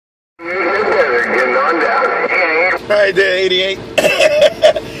on down. Right there, 88.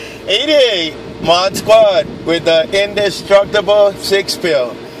 88. ModSquad with the indestructible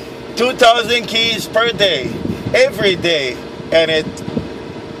 6-pill. 2,000 keys per day, every day, and it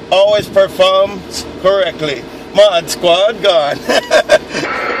always performs correctly. ModSquad gone.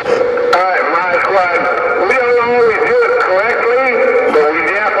 Alright, ModSquad, we don't always do it correctly, but we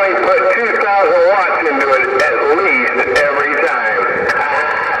definitely put 2,000 watts into it at least every time.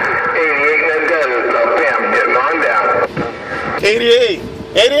 88 that does it, so bam, getting on down. 88.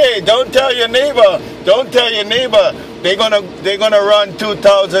 88, don't tell your neighbor. Don't tell your neighbor. They're gonna run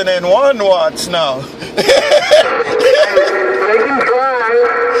 2001 watts now. They can try.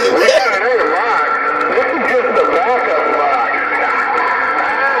 We got another box. This is just the backup box.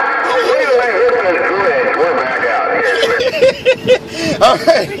 Wait till I hit this switch. We're back out here. All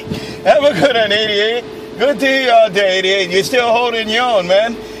right. Have a good one, 88. Good to you out there, 88. You're still holding your own,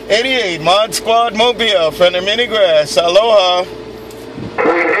 man. 88, ModSquad Mobile from the mini grass. Aloha. We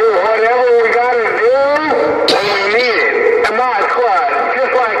do whatever we gotta do when we need it. And ModSquad,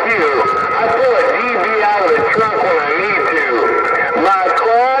 just like you, I pull a DB out of the trunk when I need to.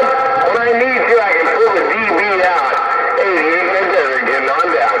 ModSquad, when I need to, I can pull the DB out. 88 in the desert, getting on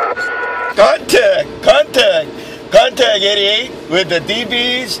down. Contact 88 with the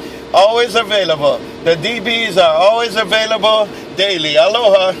DBs always available. The DBs are always available daily.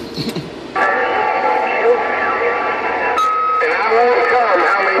 Aloha. And I won't tell them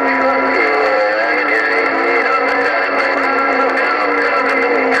how many trucks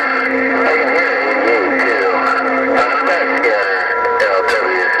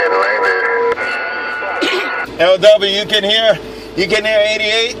LW, you can hear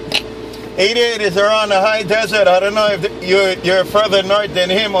 88. 88 is around the high desert. I don't know if you're further north than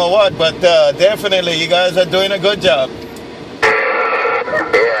him or what, but definitely you guys are doing a good job.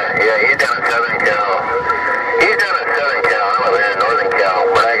 Yeah, he's down in Southern Cal. He's down in Southern Cal. I'm over here in Northern Cal,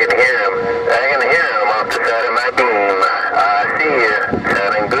 but I can hear him. Off the side of my beam. I see you.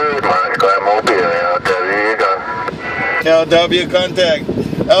 Sounding good, ModSquad Mobile. LW, you go. LW, contact.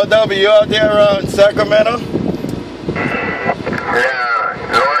 LW, you out there around Sacramento?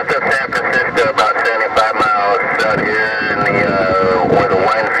 North of San Francisco, about 75 miles out here in the, where the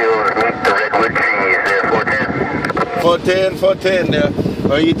wine fields meet the redwood trees there, 410. 410 there.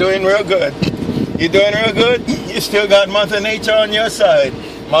 Well, you're doing real good. You're doing real good. You still got Mother Nature on your side.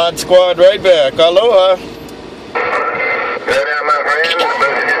 ModSquad right back. Aloha. Go down, my friend. The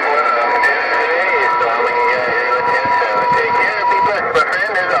boat just went off today, so I'm going to take care. Be blessed, my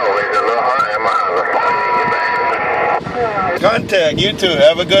friend. As always, aloha and mahalo. Contact, you too.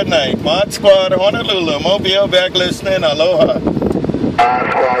 Have a good night. ModSquad, Honolulu, Mobile, back listening. Aloha.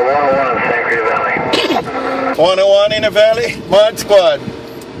 ModSquad 101, San Cruz Valley. 101 in the valley? ModSquad.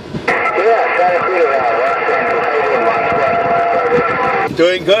 Yeah, Santa Cruz Valley.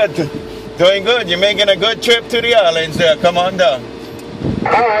 Doing good. Doing good. You're making a good trip to the islands there. Come on down.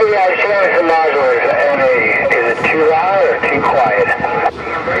 Yeah, I'm sharing some modules. Is it too loud or too quiet?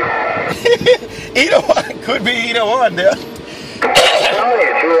 Either one. Could be either one there. Too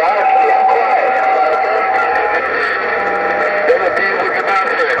loud, too quiet.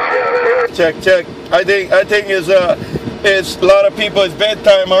 Check. I think it's a lot of people's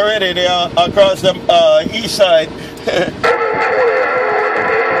bedtime already there across the east side.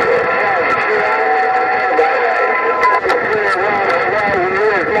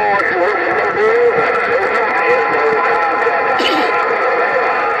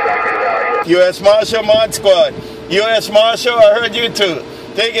 U.S. Marshal ModSquad. U.S. Marshal, I heard you too.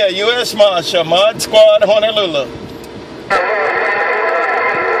 Take care, U.S. Marshal ModSquad Honolulu.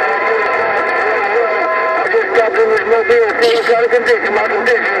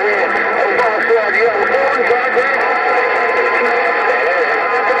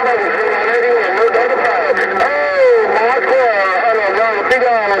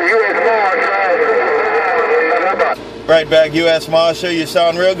 Right back, U.S. Marshal. You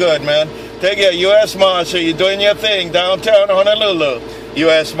sound real good, man. Take care, U.S. Marshal. You're doing your thing downtown Honolulu.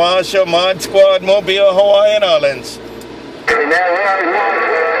 U.S. Marshal, ModSquad, Mobile, Hawaiian Islands.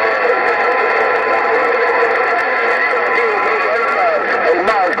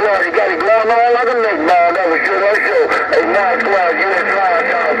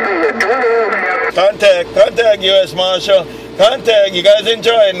 Contact, U.S. Marshal. Contact, you guys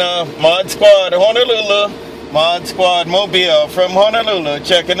enjoy it now. ModSquad, Honolulu. ModSquad Mobile from Honolulu.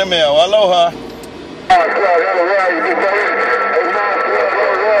 Checking the mail. Aloha.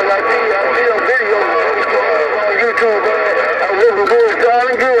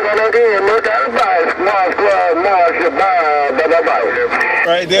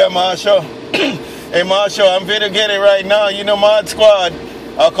 Right there, Marshal. Hey, Marshall, I'm VideoGating right now. You know, ModSquad,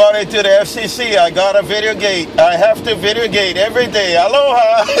 according to the FCC, I got a VideoGate. I have to VideoGate every day.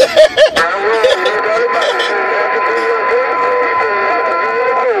 Aloha.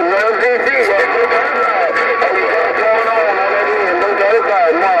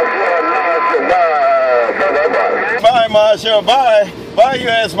 Bye, Marshall. Bye. Bye,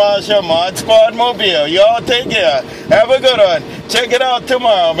 US Marshal ModSquad Mobile. You all take care. Have a good one. Check it out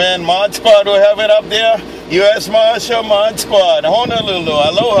tomorrow, man. ModSquad will have it up there. US Marshal ModSquad. Honolulu.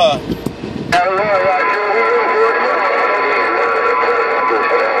 Aloha.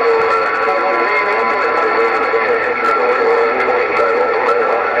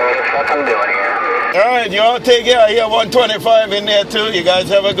 All right, you all take care. I hear 125 in there too. You guys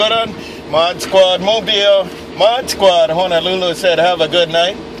have a good one. ModSquad Mobile. ModSquad Honolulu said have a good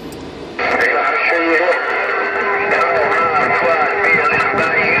night.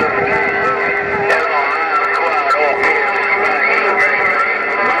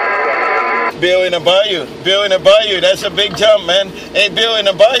 Bill in the Bayou. Bill in the Bayou. That's a big jump, man. Hey, Bill in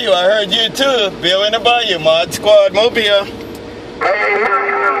the Bayou. I heard you too. Bill in the Bayou. ModSquad Mobile.